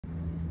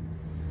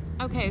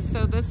Okay,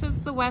 so this is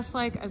the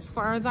Westlake as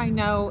far as I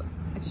know.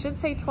 It should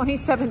say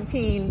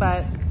 2017,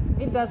 but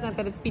it doesn't,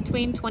 but it's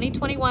between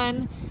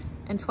 2021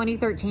 and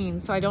 2013,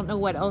 so I don't know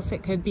what else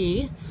it could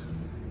be.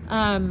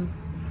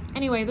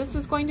 Anyway, this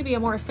is going to be a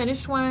more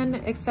finished one,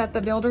 except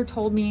the builder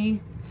told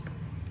me,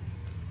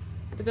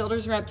 the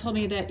builder's rep told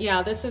me that,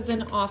 yeah, this is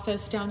an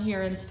office down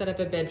here instead of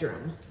a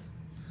bedroom.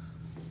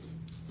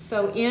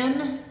 So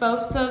in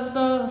both of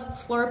the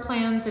floor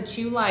plans that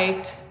you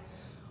liked,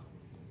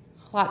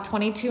 lot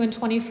 22 and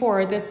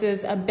 24, this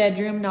is a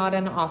bedroom, not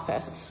an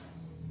office.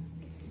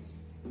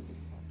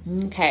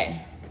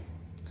 Okay.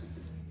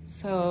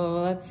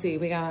 So let's see,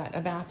 we got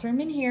a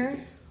bathroom in here.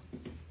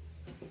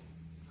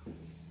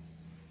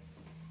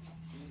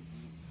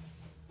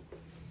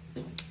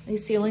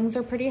 These ceilings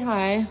are pretty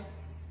high.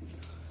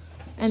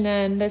 And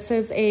then this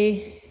is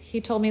he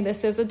told me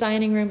this is a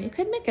dining room. You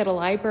could make it a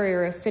library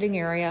or a sitting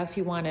area if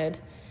you wanted,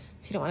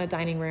 if you don't want a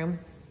dining room.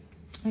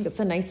 I think it's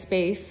a nice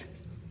space.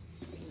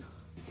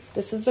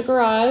 This is the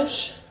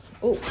garage.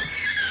 Oh.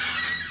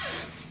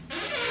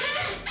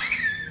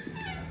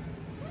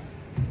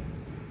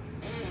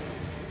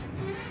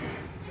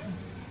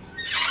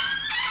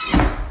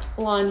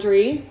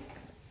 Laundry.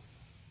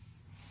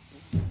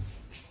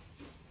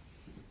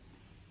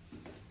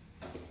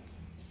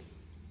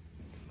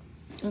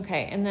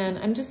 Okay, and then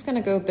I'm just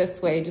gonna go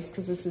this way just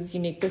because this is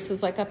unique. This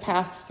is like a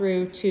pass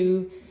through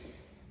to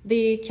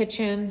the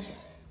kitchen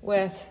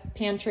with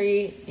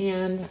pantry,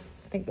 and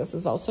I think this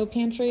is also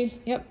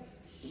pantry. Yep.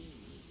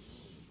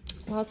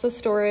 Lots of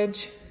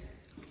storage.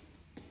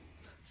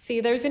 See,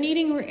 there's an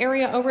eating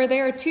area over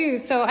there too,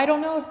 so I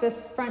don't know if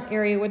this front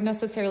area would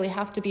necessarily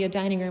have to be a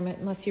dining room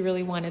unless you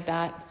really wanted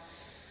that.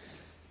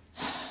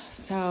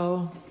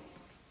 So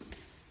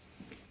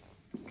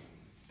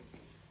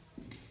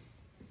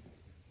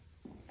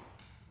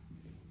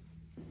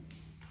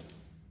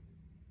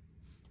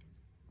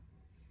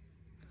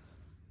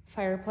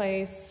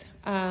fireplace.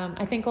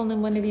 I think only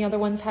one of the other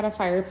ones had a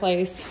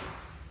fireplace.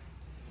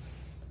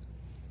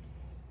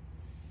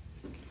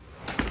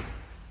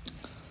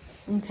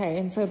 Okay,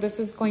 and so this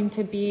is going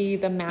to be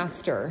the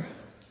master.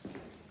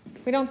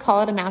 We don't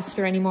call it a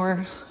master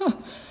anymore. We're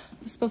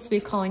supposed to be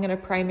calling it a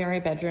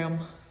primary bedroom.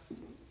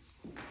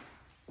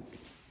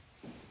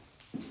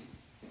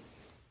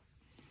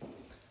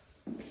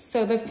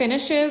 So the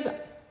finishes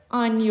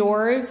on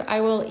yours, I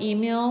will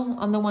email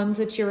on the ones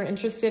that you're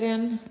interested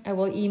in. I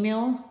will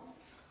email.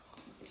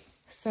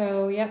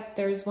 So, yep,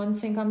 there's one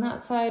sink on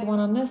that side, one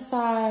on this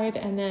side,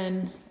 and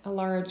then a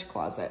large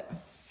closet.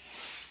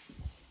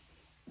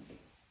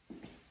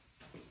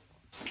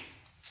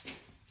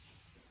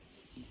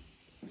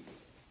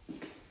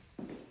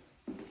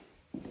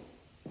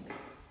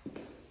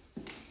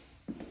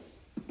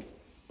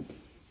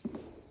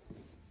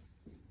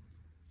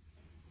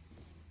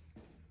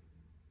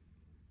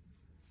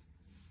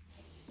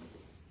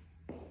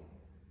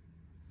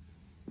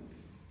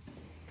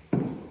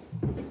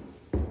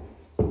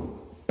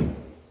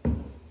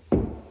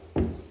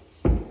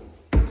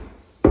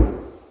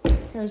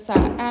 There's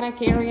that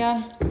attic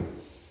area.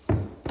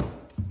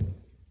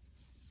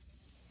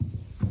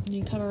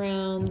 You come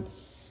around,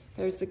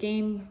 there's the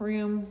game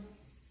room.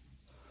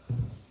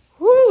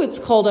 Woo, it's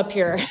cold up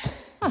here.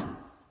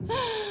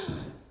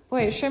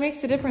 Boy, it sure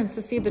makes a difference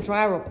to see the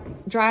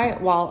dry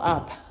wall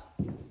up.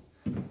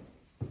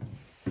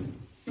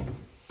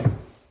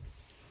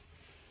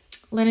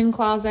 Linen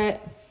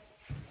closet.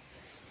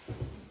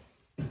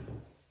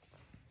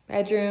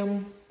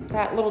 Bedroom.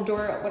 That little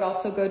door would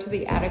also go to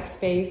the attic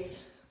space.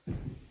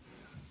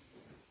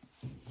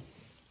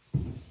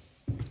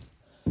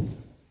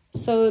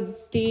 So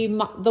the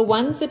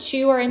ones that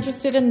you are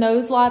interested in,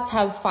 those lots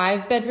have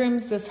 5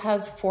 bedrooms. This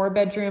has 4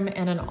 bedroom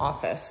and an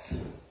office.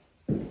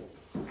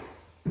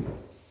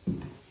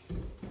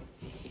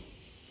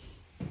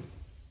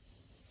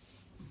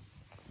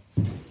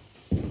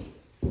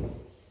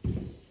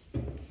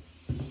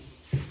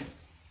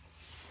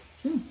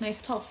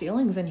 Nice tall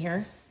ceilings in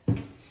here.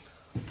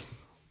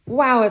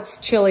 Wow, it's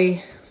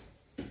chilly.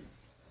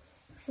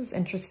 This is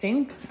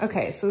interesting.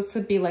 Okay, so this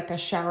would be like a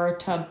shower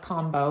tub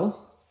combo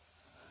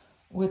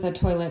with a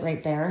toilet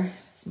right there,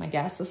 is my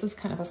guess. This is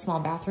kind of a small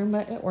bathroom,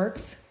 but it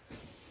works.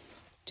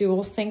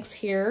 Dual sinks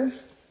here.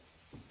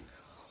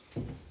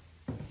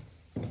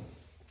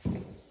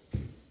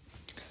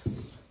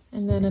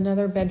 And then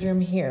another bedroom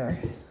here.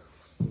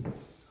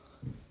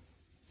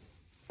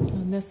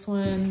 And this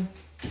one,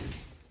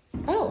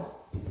 oh,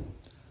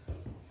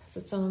 has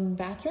its own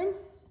bathroom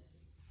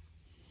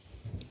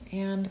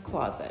and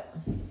closet.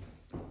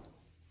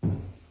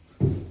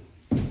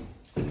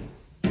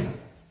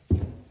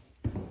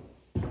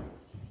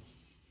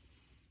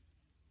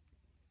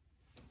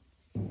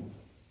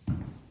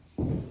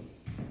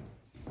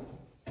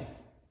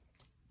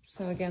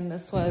 So again,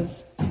 this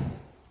was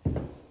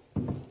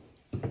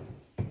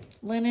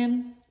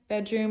linen,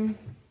 bedroom,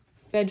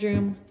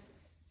 bathroom,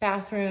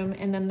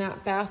 and then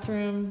that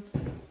bathroom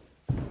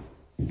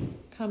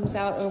comes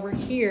out over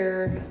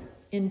here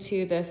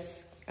into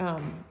this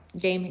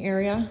game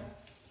area.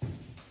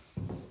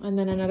 And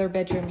then another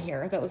bedroom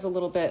here that was a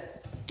little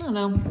bit, I don't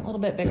know, a little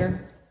bit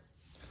bigger.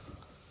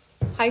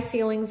 High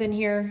ceilings in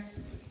here.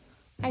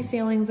 High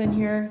ceilings in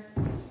here.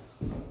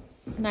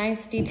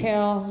 Nice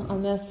detail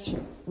on this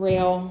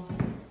rail.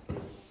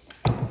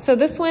 So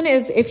this one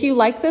is, if you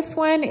like this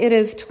one, it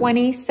is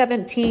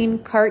 2017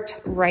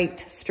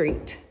 Cartwright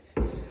Street.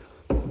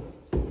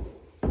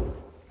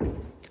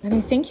 And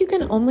I think you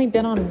can only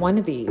bid on one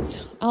of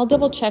these. I'll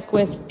double check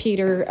with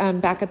Peter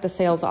back at the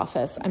sales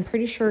office. I'm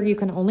pretty sure you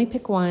can only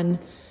pick one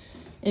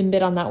and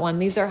bid on that one.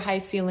 These are high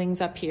ceilings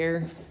up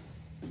here.